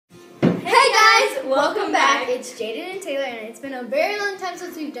welcome back. It's Jaden and Taylor, and it's been a very long time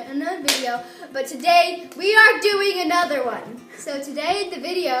since we've done a video, but today we are doing another one. So today the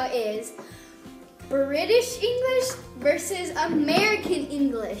video is British English versus American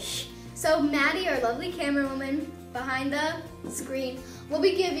English. So Maddie, our lovely camerawoman behind the screen, will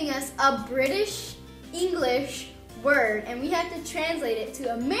be giving us a British English word, and we have to translate it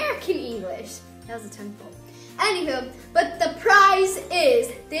to American English. That was a tongue pull. Anywho, but the prize is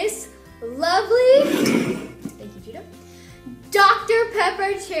this lovely, thank you, Judah, Dr.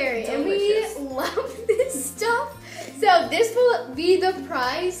 Pepper Cherry. Delicious. And we love this stuff. So this will be the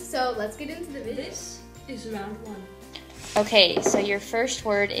prize. So let's get into the video. This is round one. Okay, so your first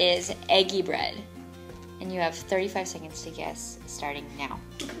word is eggy bread. And you have 35 seconds to guess, starting now.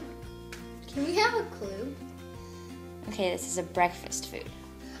 Can we have a clue? Okay, this is a breakfast food.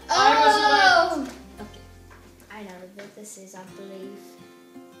 Oh! Okay. I know what this is, I believe.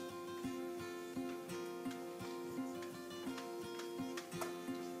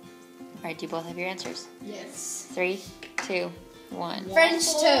 All right, do you both have your answers? Yes. 3, 2, 1. French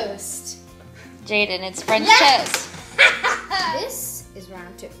toast. Jaden, it's French Yes! toast. This is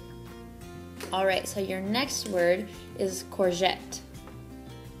round two. All right, so your next word is courgette.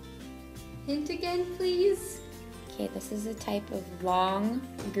 Hint again, please. Okay, this is a type of long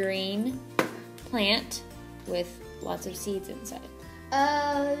green plant with lots of seeds inside.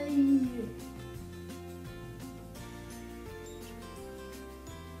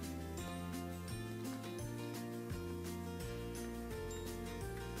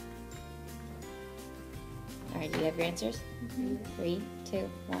 All right, do you have your answers? 3, 2,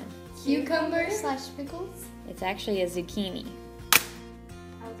 1. Cucumber / pickles. It's actually a zucchini.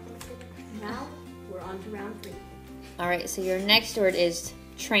 Now we're on to round three. All right, so your next word is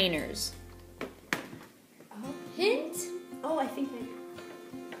trainers. Hint? Oh, I think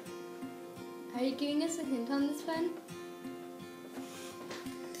Are you giving us a hint on this one?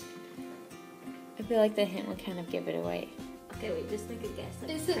 I feel like the hint would kind of give it away. Okay, wait, just make a guess.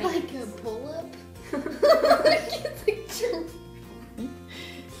 Like Is it trainers. like a pull-up?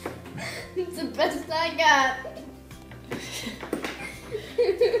 It's the best I got.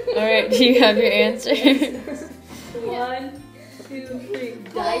 All right, do you have your answer? 1, 2, 3.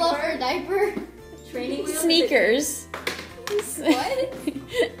 Pull-up or diaper? Training wheels. Sneakers. What?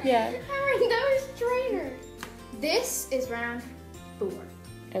 Yeah. That was trainer. This is round 4.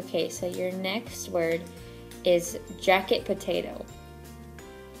 Okay, so your next word is jacket potato.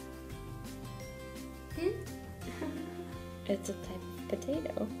 Hint? It's a type of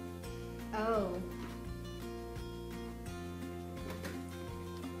potato. Oh.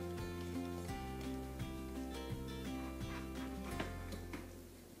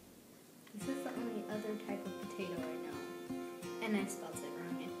 This is the only other type of potato I know. And I spelled it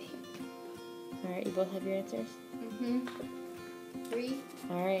wrong, I think. All right, you both have your answers? 3,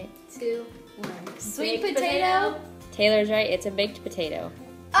 All right. 2, 1. Sweet Baked potato. Taylor's right, it's a baked potato.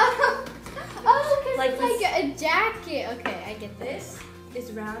 Oh, because Like it's like a jacket. Okay, I get this. This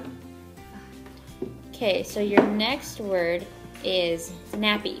is round. Okay, so your next word is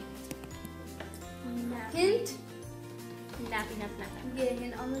nappy. Hint? Nappy. Get a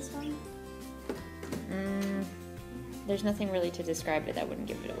hint on this one? There's nothing really to describe it that wouldn't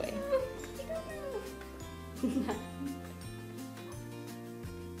give it away.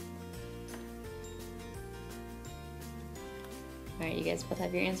 All right, you guys both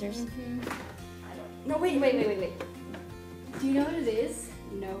have your answers? No, wait. Do you know what it is?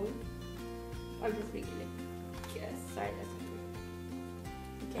 No. I'm just making it. Yes, sorry, that's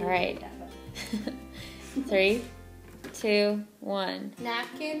okay. All right. 3, 2, 1.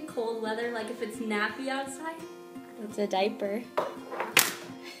 Napkin. Cold weather, like if it's nappy outside. It's a diaper.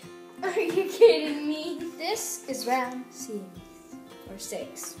 Are you kidding me? This is round 6 or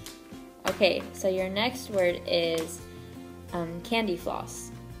 6. Okay, so your next word is candy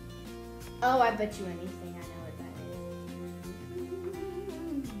floss. Oh, I bet you anything. I know what that is.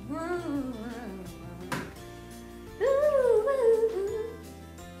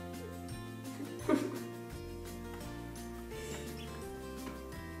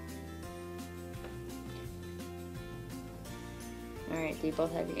 All right, do you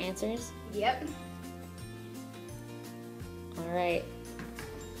both have your answers? Yep. All right.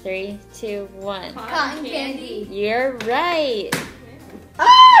 3, 2, 1. Cotton candy. You're right.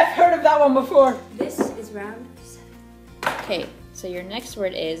 I've heard of that one before. This is round 7. Okay, so your next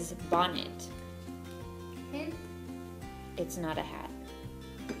word is bonnet. Hint? It's not a hat.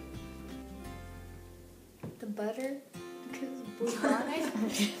 The butter? Because blue bonnet?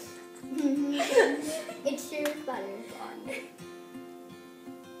 It's your butter bonnet.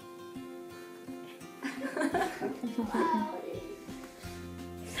 Wow.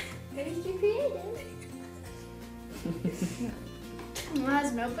 Very creative. Well,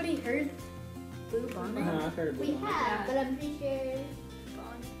 has nobody heard Blue Bonnet? I've heard of We Blue Bonnet. have, but I'm pretty sure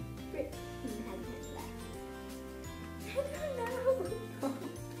Bonnet Britain hasn't heard that. I don't know.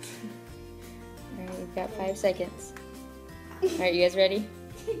 All right, we've got 5 seconds. All right, you guys ready?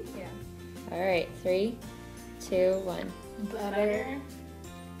 Yeah. All right, 3, 2, 1. Butter.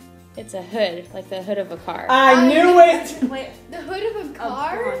 It's a hood, like the hood of a car. I knew it! Wait, The hood of a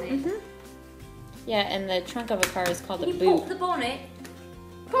car? bonnet. Yeah, and the trunk of a car is called a Can you poke boot. the bonnet?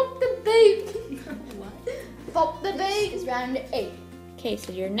 Poke the boot. What? Poke the boot is round 8. Okay,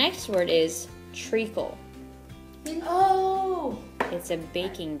 so your next word is treacle. Oh! It's a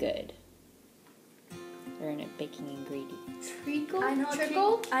baking good. Or a baking ingredient. Treacle? I know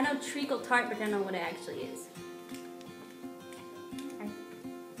Trickle? I know treacle tart, but I don't know what it actually is. I'm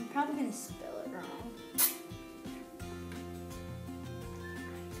probably going to spell it wrong.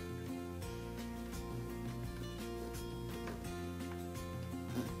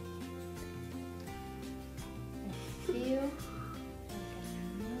 I feel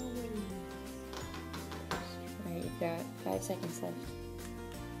All right, you've got 5 seconds left.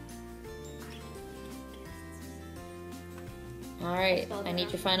 All right, I need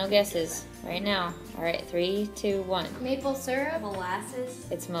your final guesses right now. All right, 3, 2, 1. maple syrup. Molasses.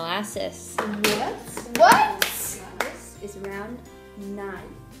 It's molasses. What? Molasses is round 9.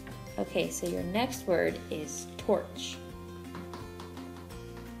 Okay, so your next word is torch.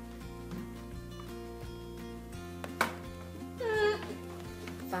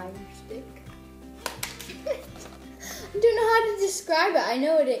 Fire stick. I don't know how to describe it. I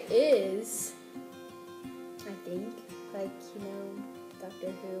know what it is. I think. Like, you know,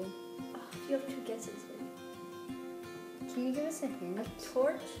 Doctor Who. Oh, you have 2 guesses. Can you give us a hint? A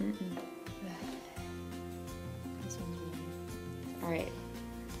torch? Mm-mm. This one's really- All right,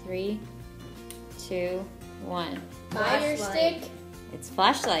 3, 2, 1. Fire Flashlight. stick. It's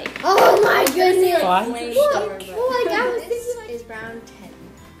flashlight. Oh my goodness! What? Flame Look! starter, but- Oh, like I was This thinking like is round 10.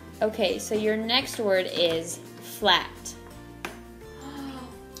 Okay, so your next word is flat.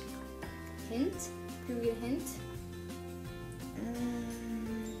 Hint? Do we get a hint?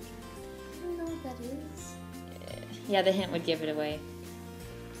 Mm, I don't know what that is. yeah, the hint would give it away.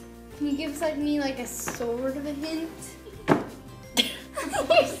 Can you give us like a sort of a hint?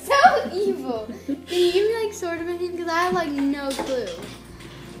 You're so evil. Can you give me like sort of a hint? Because I have like no clue.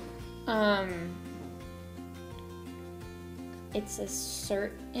 It's a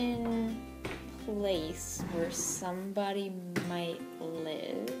certain place where somebody might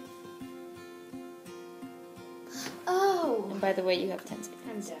live. Oh. And by the way, you have 10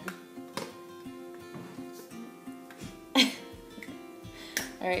 seconds. I'm done.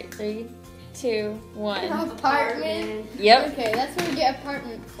 All right, 3, 2, 1. Apartment. Yep. Okay, that's where we get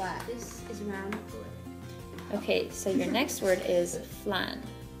apartment flat. This is round 11. Okay, so your next word is flan.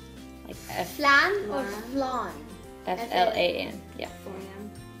 Like Flan or Flan. flan? F-L-A-N. Yeah.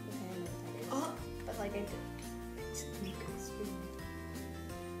 Flam. Oh, but like I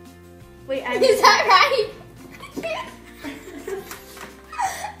Wait, I Is that right?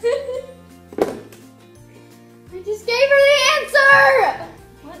 I just gave her the answer!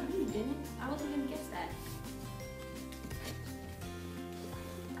 What? No, you didn't. I wasn't gonna guess that.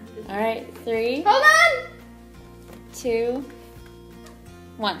 All right, 3, Hold on! 2,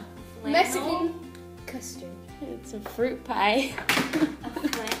 1. Mexican custard. It's a fruit pie.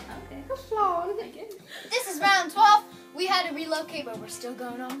 Okay. Flan. This is round 12. We had to relocate, but we're still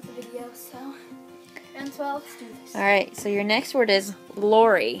going on with the video, so round 12, let's do this. All right, so your next word is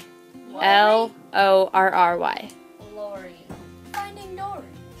lorry. L-O-R-R-Y. Lori. Finding Dory.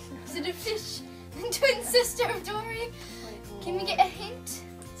 Is it a fish? The twin sister of Dory? Can we get a hint?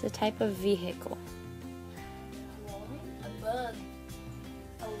 It's a type of vehicle. A bug.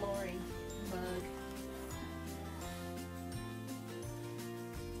 A lorry. Bug.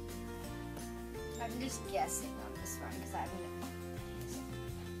 I'm just guessing on this one because I haven't.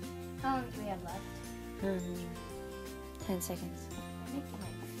 How long do we have left? 10 seconds. I'm making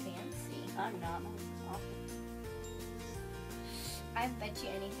like fancy. I'm not. I bet you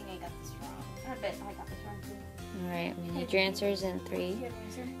anything I got this wrong. I bet I got this wrong too. All right, we need your answers in 3, You have an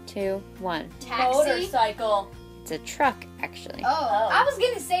answer? 2, 1. Taxi. Motorcycle. It's a truck, actually. Oh, I was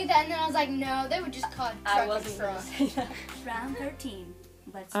gonna say that, and then I was like, no, they would just call it truck I and wasn't gonna truck. say that. Round 13.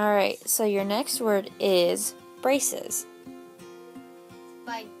 Let's All right, so your next word is braces.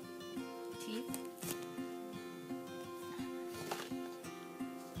 Like teeth.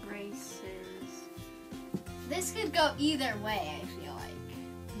 braces. This could go either way. I feel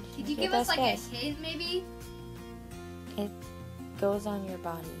like. Could you Your give us best like guess. a hint, maybe? It goes on your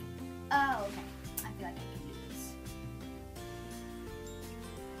body. Oh, okay. I feel like I can do this.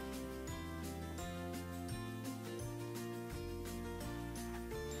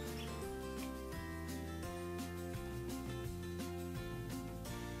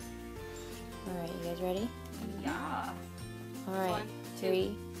 All right, you guys ready? Yeah. All right, One,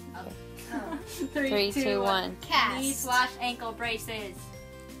 three, Oh. three, two, one. Cast. /ankle braces.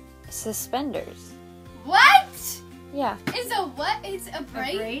 Suspenders. What? Yeah, Is a what? It's a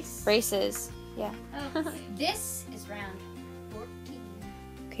brace? Brace. braces. Yeah. Oh. This is round 14.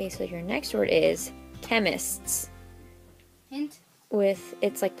 Okay, so your next word is chemists. Hint. With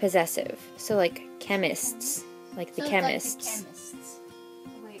it's like possessive. So like chemists, like the So it's chemists. Like the chemists.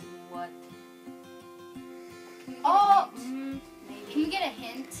 Wait, what? Oh! Maybe. Can we get a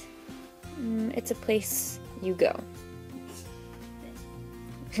hint? It's a place you go.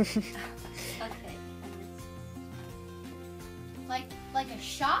 Okay. Like a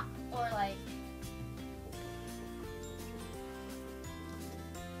shop or like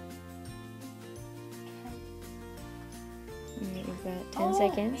Alright, you've got 10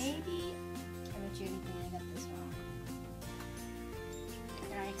 seconds. Maybe. I bet you anything I got this wrong.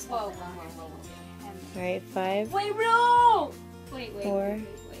 You're not Whoa, expecting whoa, whoa. Alright, 5, Wait, no! Wait. 4,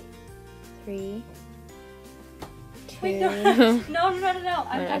 3, 2. Wait, no.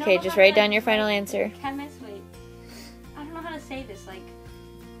 No. Okay, just write down your final answer. Chemist, wait. I don't know how to say this, like.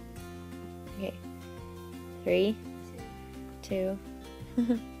 Okay. 3, 2,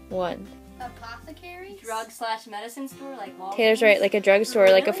 1. Apothecary? Drug/medicine store, like Walgreens. Taylor's right, like a drugstore,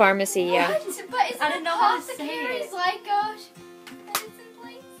 like a Really? pharmacy, yeah. What? But is I didn't know how to say apothecaries it. like a medicine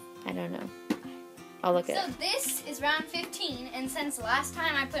place? I don't know. I'll look it So up. this is round 15, and since last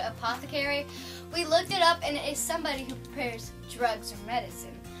time I put apothecary, we looked it up, and it is somebody who prepares drugs or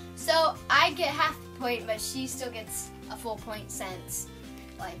medicine. So I get half the point, but she still gets a full point since,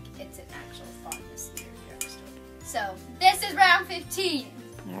 like, it's an actual pharmacy or drugstore. So this is round 15.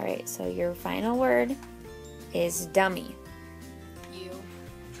 Alright, so your final word is dummy. You.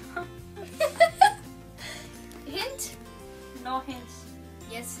 Hint? No hints.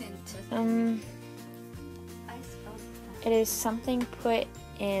 Yes, hint. I spelled It is something put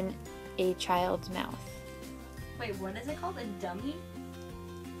in a child's mouth. that. Wait, what is it called? A dummy?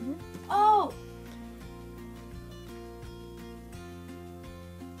 Mhm. Oh!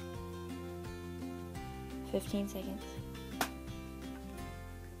 15 seconds.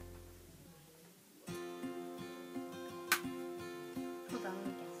 Hold on, let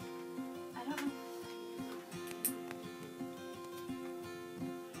me guess. I don't know.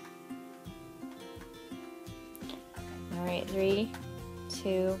 Alright, 3,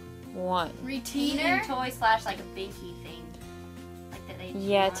 2, 1. Retainer? Toy / like a binky thing. Like that they.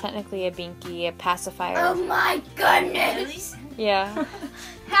 Yeah, technically a binky, a pacifier. Oh my goodness! Yeah.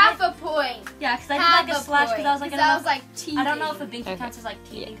 Half a point. Yeah, because I Half did like a slash because I was like, I was like teething. I don't know if a binky Okay. counts as like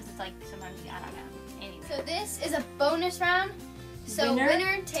Yeah. teething because it's like sometimes I don't know. Anyway. So this is a bonus round. So Winner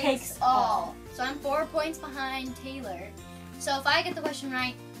winner takes takes all. So I'm 4 points behind Taylor. So if I get the question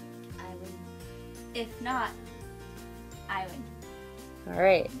right, I win. If not, I win.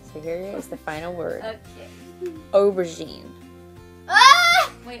 Alright, so here is the final word. Okay. Aubergine.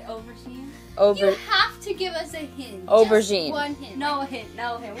 Ah! Wait, aubergine? You have to give us a hint. Aubergine. Just one hint. No hint.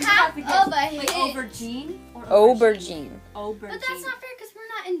 No hint. We Half have to guess. of a Wait, hint. aubergine? Or Aubergine. Aubergine. But that's not fair because we're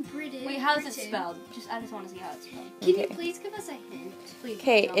not in Britain. Wait, how is it Britain. spelled? I just want to see how it's spelled. Can you Okay. please give us a hint? Please.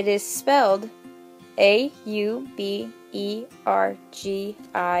 Okay, No. it is spelled Aubergine.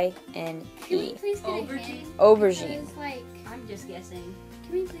 Can we please get a Aubergine? hint? Aubergine. Because, like, I'm just guessing.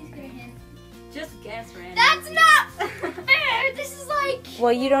 can we please get a hint? Just guess, random. That's not fair. This is like.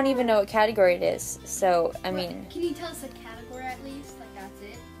 Well, you don't even know what category it is, so, I mean, Can you tell us the category at least? Like that's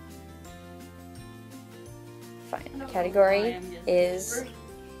it. fine. know Category why I'm just- is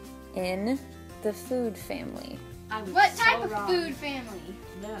in the food family. I was What so type of wrong. food family?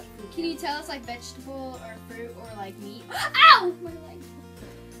 The food Can you tell us like vegetable or fruit or like meat? Ow! My leg.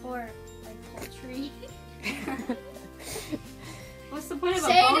 Or like poultry. What's the point of a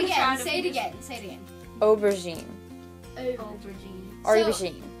Say it bonus again. round if Say it we just- again. Say it again. Aubergine. Aubergine.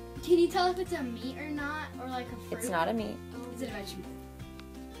 Aubergine. Can you tell if it's a meat or not, or like a fruit? It's not a meat. Is it a vegetable?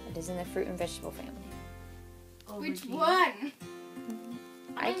 It is in the fruit and vegetable family. Which Aubergine. one?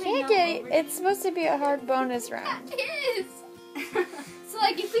 I don't can't even get know it. aubergine. It's supposed to be a hard bonus That round. is. So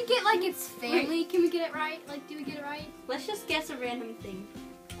like, if we get like its family, can we get it right? Like, do we get it right? Let's just guess a random thing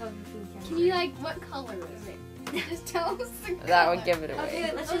of the food Can category. you like, what color is it? Just tell us the color. That would give it away.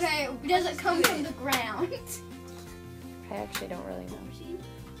 Okay, let's just. Okay, does it come from the ground? I actually don't really know.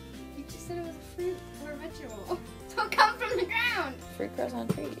 You just said it was a fruit or a vegetable. So come fruit grows on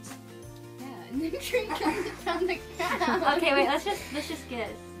trees. Yeah, and then tree comes from the ground. Okay, wait. Let's just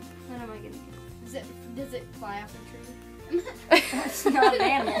guess. What am I gonna guess? Does it fly off a tree? It's not an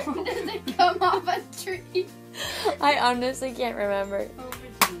animal. Does it come off a tree? I honestly can't remember.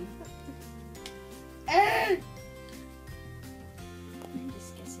 Aubergine. Eh. I'm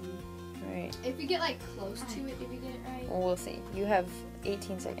just guessing. Right. If you get like close to it, did you get it right? Well, we'll see. You have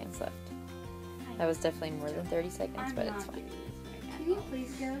 18 seconds left. That was definitely more than 30 seconds, I'm but not it's fine. doing this right Can you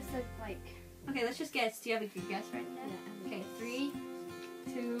please go so like? Okay, let's just guess. Do you have a good guess right now? Yeah. Okay, 3,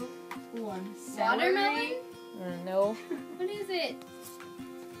 2, 1. Watermelon? No. What is it?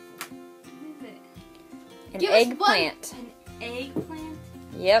 What is it? An Give us eggplant. An eggplant?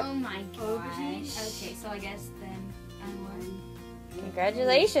 Yep. Oh my Aubergine? gosh. Okay, so I guess then I won.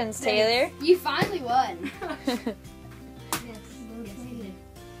 Congratulations, Taylor. You finally won. Yes, yes, you did.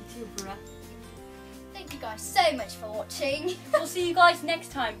 It's your bruh. Thank you guys so much for watching. We'll see you guys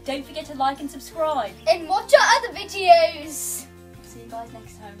next time. Don't forget to like and subscribe. And watch our other videos. See you guys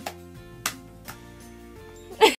next time.